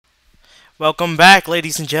Welcome back,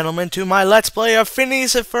 ladies and gentlemen, to my Let's Play of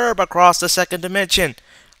Phineas and Ferb Across the Second Dimension.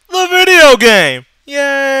 The video game!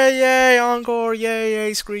 Yay, yay, encore, yay,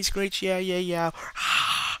 yay, screech, screech, yeah, yeah, yeah.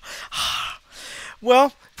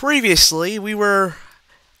 Well, previously, we were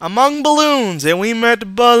among balloons, and we met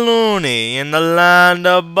Balloony in the land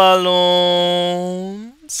of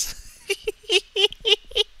balloons.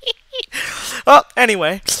 Oh,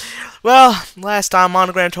 anyway. Well, last time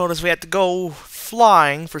Monogram told us we had to go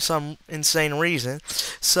flying for some insane reason.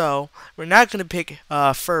 So, we're not going to pick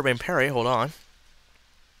Ferb and Perry. Hold on.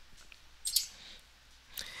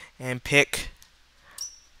 And pick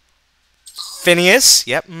Phineas.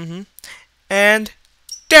 Yep, and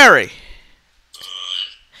Derry.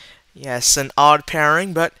 Yes, an odd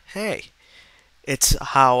pairing, but hey, it's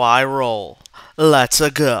how I roll.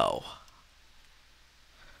 Let's-a go.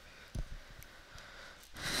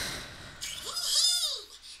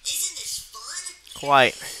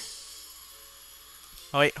 Quite.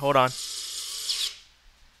 Oh wait, hold on.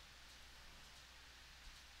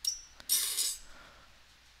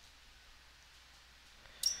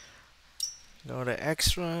 Go to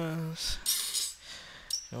extras.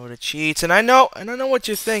 Go to cheats, and I know what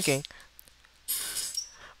you're thinking.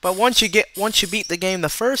 But once you beat the game the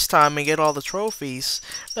first time and get all the trophies,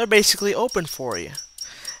 they're basically open for you.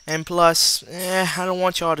 And plus, I don't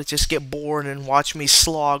want y'all to just get bored and watch me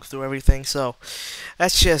slog through everything, so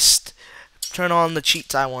let's just turn on the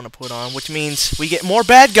cheats I want to put on, which means we get more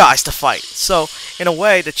bad guys to fight. So, in a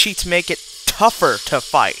way, the cheats make it tougher to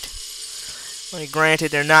fight. Well, granted,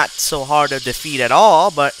 they're not so hard to defeat at all,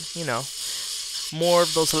 but, you know, more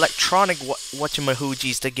of those electronic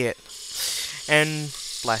whatchamahoogies to get. And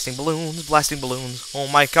blasting balloons, oh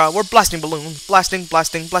my god, we're blasting balloons, blasting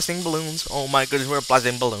balloons, oh my goodness, we're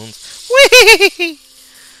blasting balloons. Whee!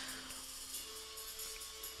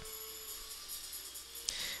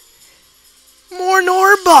 More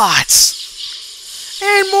Norbots!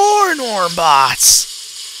 And more Norbots!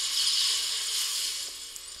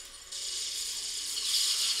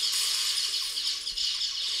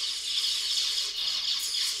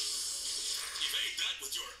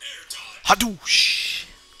 Hadoosh!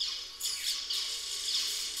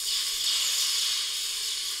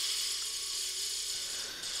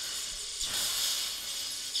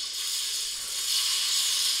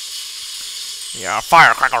 Yeah,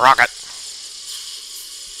 firecracker rocket.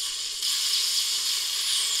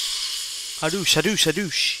 Hadoosh, hadoosh,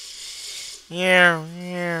 hadoosh. Yeah,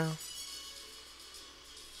 yeah.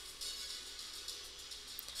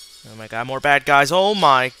 Oh my god, more bad guys. Oh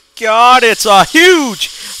my god, it's a huge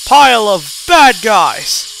pile of bad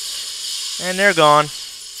guys. And they're gone.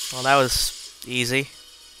 Well, that was easy.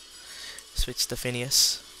 Switch to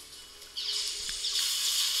Phineas.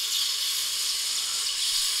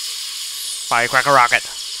 Firecracker rocket.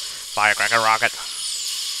 Firecracker rocket.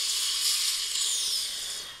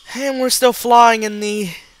 And we're still flying in the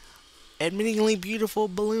admittingly beautiful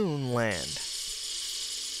balloon land.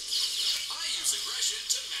 I use aggression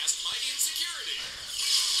to mask my insecurity.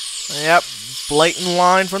 Yep, blatant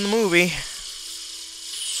line from the movie.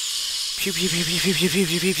 Pew pew pew pew pew pew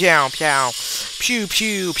pew pew pew pew pew pew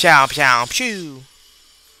pew pew pew pew.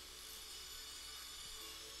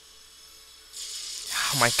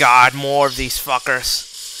 Oh my god, more of these fuckers.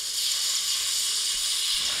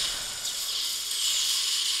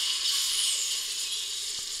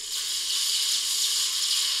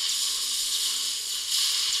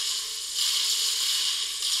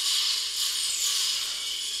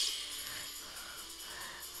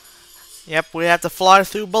 Yep, we have to fly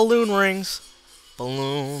through balloon rings.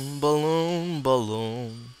 Balloon, balloon,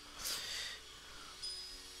 balloon.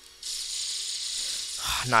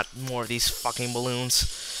 Not more of these fucking balloons.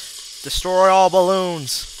 Destroy all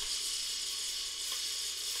balloons.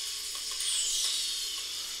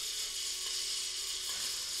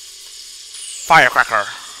 Firecracker.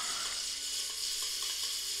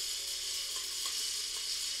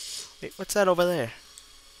 Wait, what's that over there?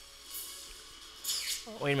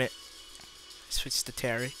 Oh, wait a minute. Switch to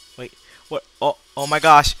Terry. Wait, what? Oh my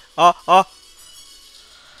gosh.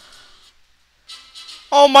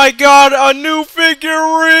 Oh my god, a new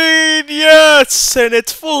figurine! Yes! And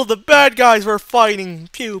it's full of the bad guys we're fighting.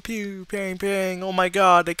 Pew, pew, pang, pang. Oh my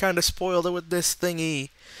god, they kind of spoiled it with this thingy.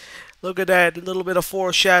 Look at that, a little bit of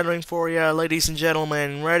foreshadowing for you, ladies and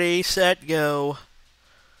gentlemen. Ready, set, go.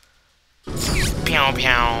 Pew, pew.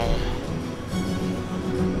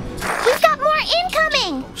 We've got more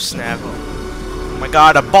incoming! Oh, snap. Oh my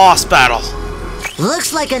god, a boss battle.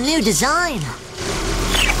 Looks like a new design.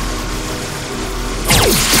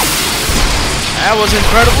 That was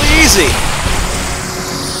incredibly easy.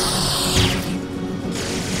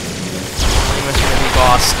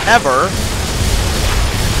 boss ever.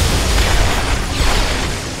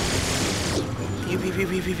 Pew pew pew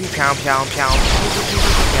pew pew pew pow pow pow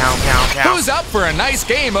pow pow pow. Who's up for a nice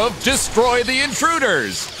game of Destroy the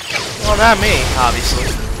Intruders? Well, not me, obviously.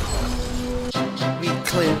 We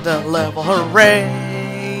cleared the level, hooray!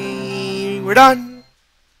 We're done!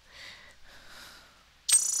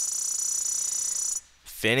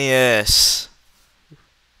 Phineas.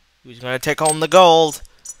 Who's gonna take home the gold?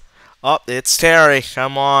 Oh, it's Terry.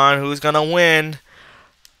 Come on, who's gonna win?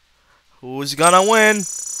 Who's gonna win?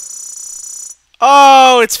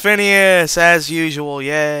 Oh, it's Phineas, as usual,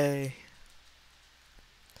 yay.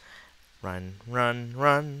 Run, run,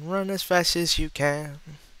 run, run as fast as you can.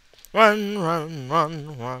 Run, run,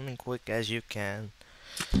 run, run quick as you can.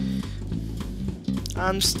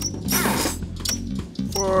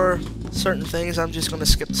 For certain things, I'm just gonna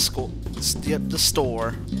skip the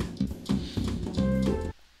store.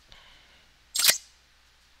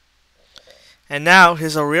 And now,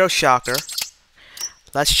 here's a real shocker.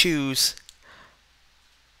 Let's choose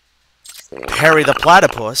Harry the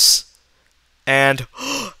Platypus and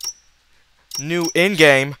new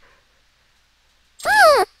in-game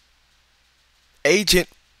Agent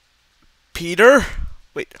Peter.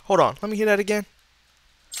 Wait, hold on. Let me hear that again.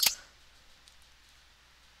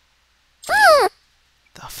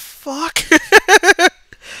 The fuck? What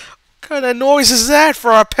kind of noise is that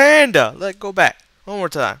for a panda? Let's go back. One more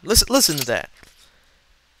time. Listen to that.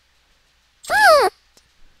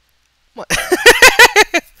 What?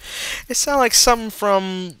 It sounds like something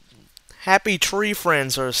from Happy Tree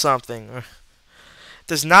Friends or something.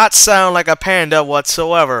 Does not sound like a panda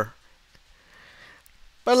whatsoever.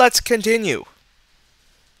 But let's continue.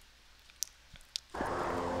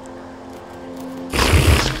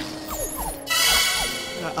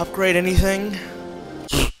 Upgrade anything?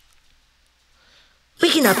 We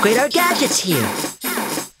can upgrade our gadgets here.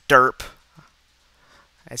 Derp.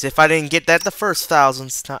 As if I didn't get that the first 2,000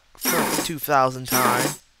 time.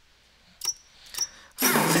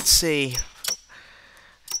 Let's see.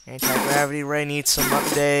 Anti-gravity ray needs some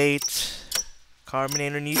update.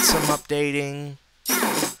 Carbonator needs some updating.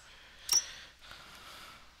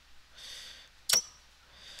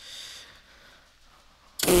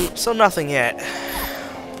 So nothing yet.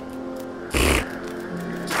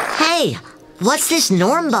 Hey, what's this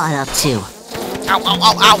Normbot up to? Ow, ow,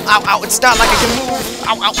 ow, ow, ow, ow. It's not like I can move.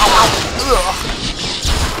 Ow, ow, ow, ow.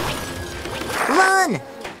 Ugh. Run!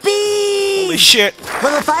 Bee! Holy shit.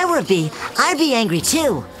 Well, if I were a bee, I'd be angry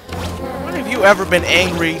too. When have you ever been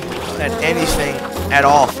angry at anything at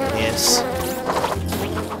all, Phineas?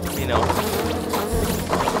 You know,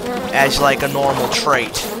 as like a normal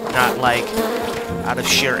trait, not like out of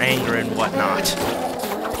sheer anger and whatnot.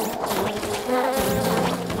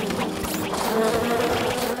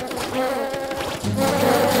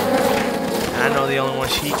 I know the only one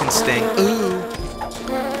she can sting. Ooh.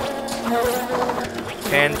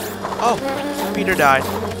 And oh, Peter died.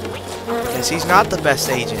 Guess he's not the best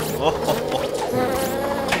agent. Oh, oh, oh.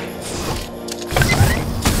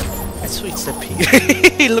 That's sweet to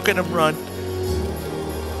Peter. Look at him run.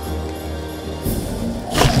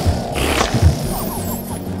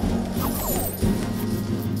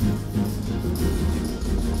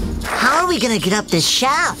 How are we gonna get up this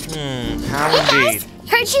shaft? How indeed.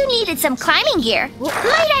 Heard you needed some climbing gear. Might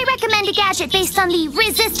I recommend a gadget based on the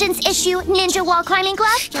resistance issue ninja wall climbing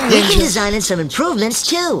glove? We can design in some improvements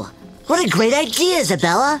too. What a great idea,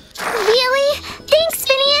 Isabella. Really? Thanks,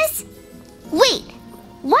 Phineas. Wait,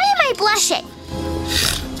 why am I blushing?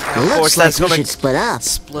 Of course, that's we gonna should split up.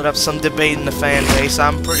 split up some debate in the fan base.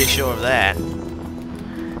 I'm pretty sure of that.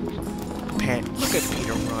 Look at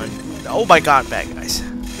Peter run. Oh my god, bad guys.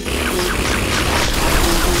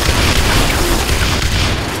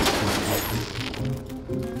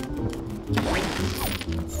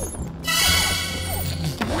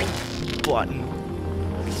 Button.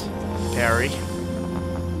 Parry.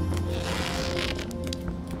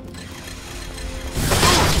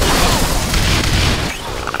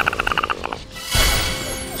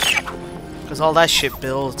 Because all that shit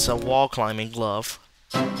builds a wall climbing glove.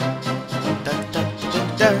 Dun, dun,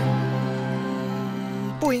 dun, dun.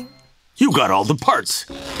 Boing. You got all the parts.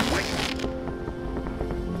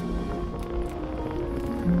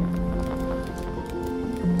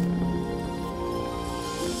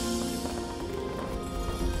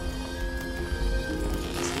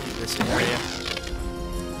 This area.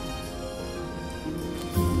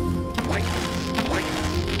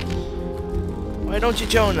 Why don't you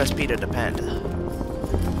join us, Peter the Panda?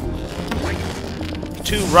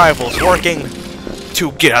 Two rivals working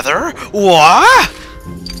together? What?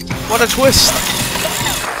 What a twist!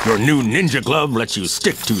 Your new ninja glove lets you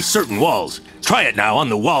stick to certain walls. Try it now on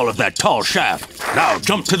the wall of that tall shaft. Now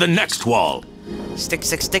jump to the next wall. Stick,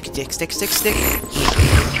 stick, stick, stick, stick, stick, stick.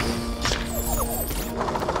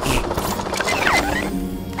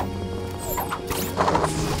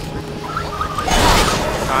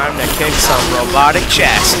 Time to kick some robotic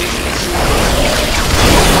chassis.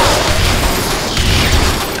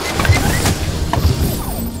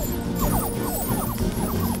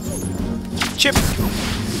 Chip.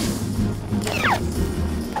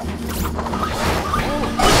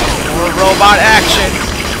 More robot action.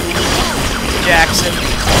 Jackson.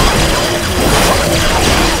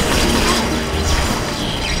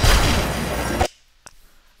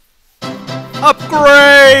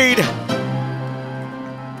 Upgrade!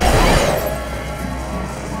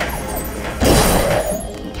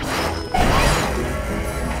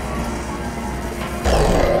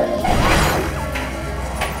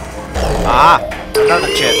 Ah,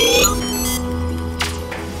 another chip.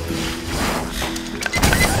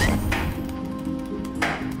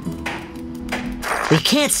 We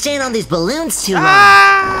can't stand on these balloons too long.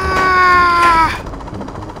 Ah!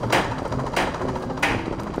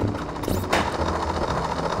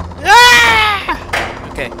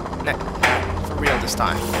 Ah! Okay, for real this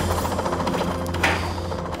time.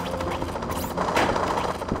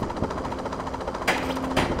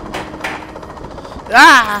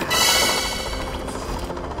 Ah!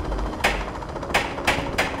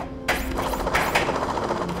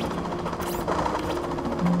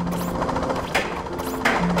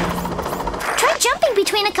 Try jumping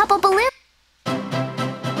between a couple balloons.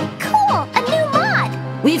 Cool, a new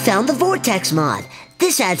mod. We found the Vortex mod.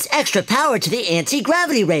 This adds extra power to the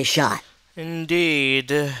anti-gravity ray shot.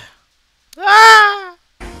 Indeed. Ah!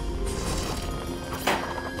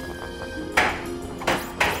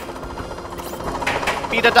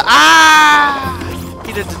 Peter the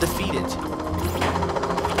Peter the defeated.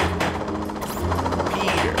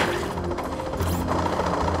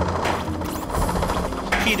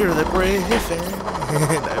 Peter the Griffin.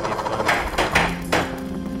 That'd be fun.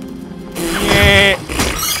 Yeah.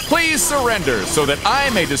 Please surrender so that I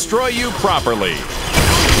may destroy you properly.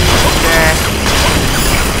 Nah.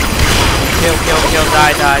 Kill, kill, kill,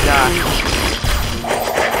 die, die, die.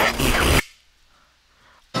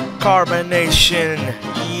 Carbonation.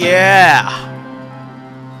 Yeah.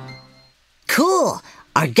 Cool.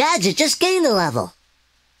 Our gadget just gained a level.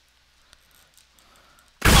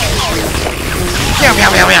 Meow,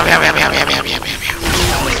 meow, meow, meow, meow, meow, meow, meow, meow, meow, meow.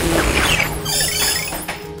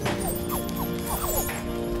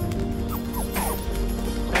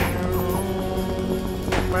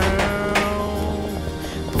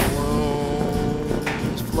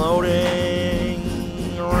 Balloons floating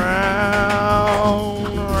around,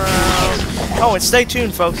 around. Oh, and stay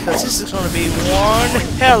tuned, folks, because this is going to be one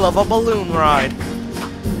hell of a balloon ride.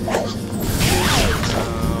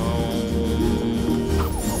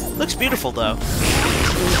 Looks beautiful, though.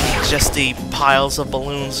 Just the piles of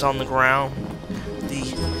balloons on the ground. The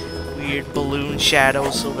weird balloon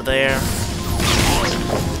shadows over there.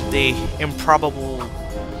 The improbable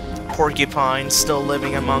porcupine still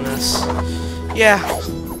living among us. Yeah.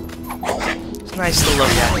 It's nice to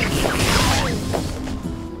look at.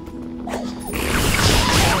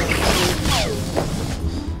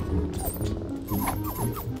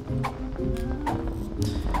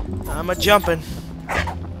 I'm a-jumping.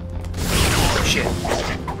 Shit.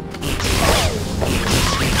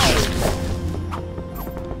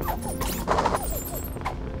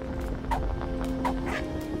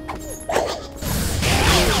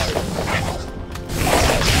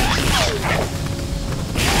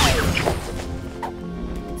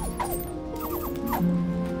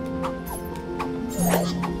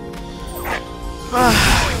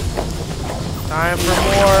 Time for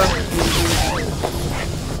more.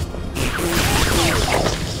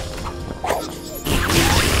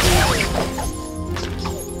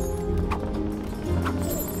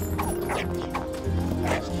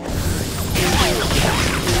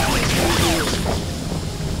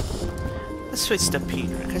 Let's switch to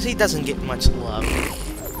Peter, because he doesn't get much love.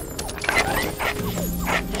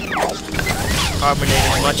 Carbonate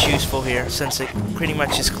is much useful here, since it pretty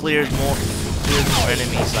much just clears more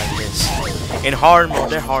enemies like this. In hard mode,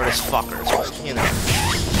 they're hard as fuckers, but, you know.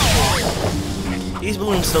 These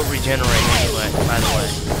balloons still regenerate anyway, by the way,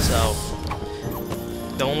 so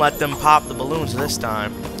don't let them pop the balloons this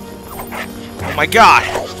time. Oh my god!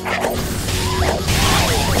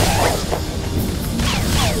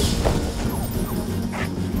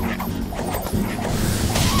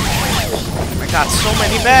 I got so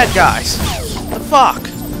many bad guys. What the fuck?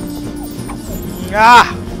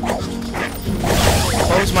 Ah!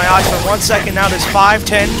 Close my eyes for 1 second. Now there's 5,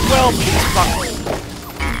 10, 12.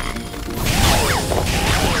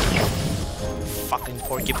 Fucking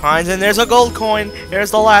porcupines. And there's a gold coin.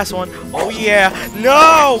 There's the last one. Oh yeah.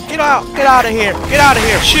 No! Get out! Get out of here! Get out of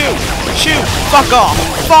here! Shoot! Shoot! Fuck off!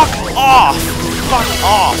 Fuck off! Fuck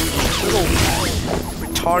off! Little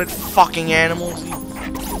retarded fucking animals.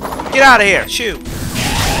 Get out of here! Shoot!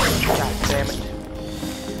 God damn it.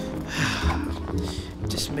 It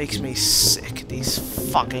just makes me sick, these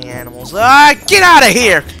fucking animals. Ah! Get out of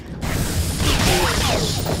here!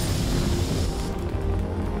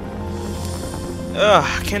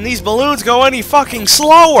 Ugh, can these balloons go any fucking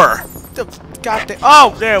slower? The goddamn.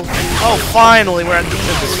 Oh, there. Oh, finally, we're at the end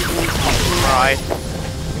of this fucking ride.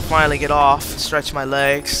 Finally get off, stretch my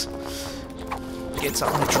legs, get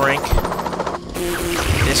something to drink.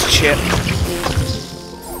 This chip.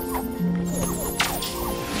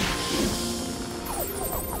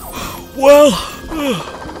 Well,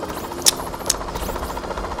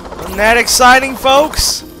 isn't that exciting,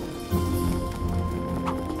 folks?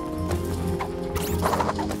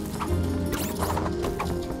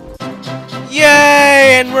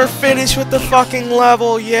 Yay! And we're finished with the fucking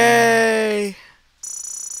level. Yay!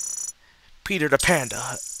 Peter the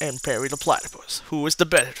Panda and Perry the Platypus. Who is the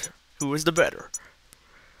better? Who is the better?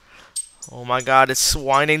 Oh my god, it's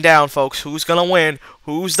winding down, folks. Who's gonna win?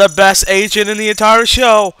 Who's the best agent in the entire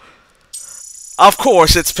show? Of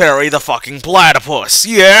course, it's Perry the fucking Platypus.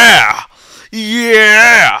 Yeah!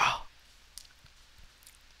 Yeah!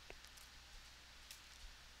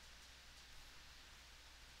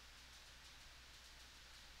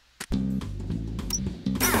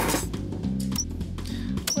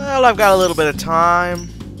 Well, I've got a little bit of time.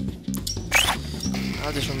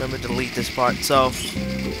 I'll just remember to delete this part. So, if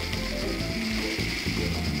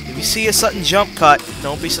you see a sudden jump cut,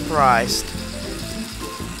 don't be surprised.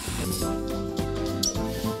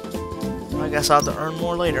 I guess I'll have to earn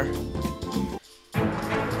more later.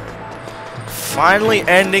 Finally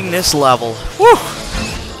ending this level. Whew!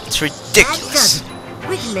 It's ridiculous.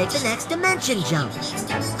 We can make the next dimension jump.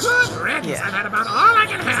 Good riddance. Yeah. I've had about all I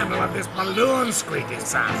can handle of this balloon squeaking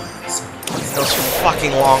sound. Those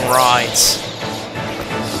fucking long rides.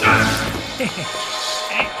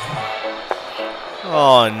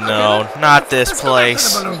 Oh no, not this Let's go back to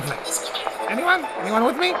place. the balloon place. Anyone? Anyone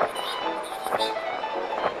with me?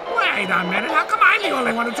 Wait a minute. How come I'm the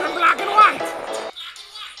only one who turned black and white?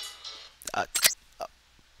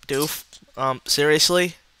 Doof.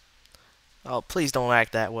 Seriously? Oh, please don't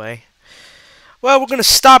act that way. Well, we're gonna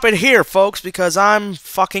stop it here, folks, because I'm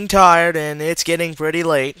fucking tired and it's getting pretty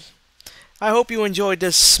late. I hope you enjoyed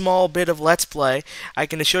this small bit of Let's Play. I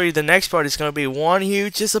can assure you the next part is gonna be one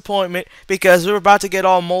huge disappointment because we're about to get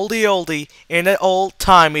all moldy-oldy in the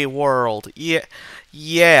old-timey world.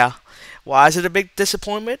 Yeah. Why is it a big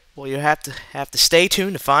disappointment? Well, you have to stay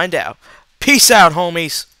tuned to find out. Peace out,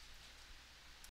 homies.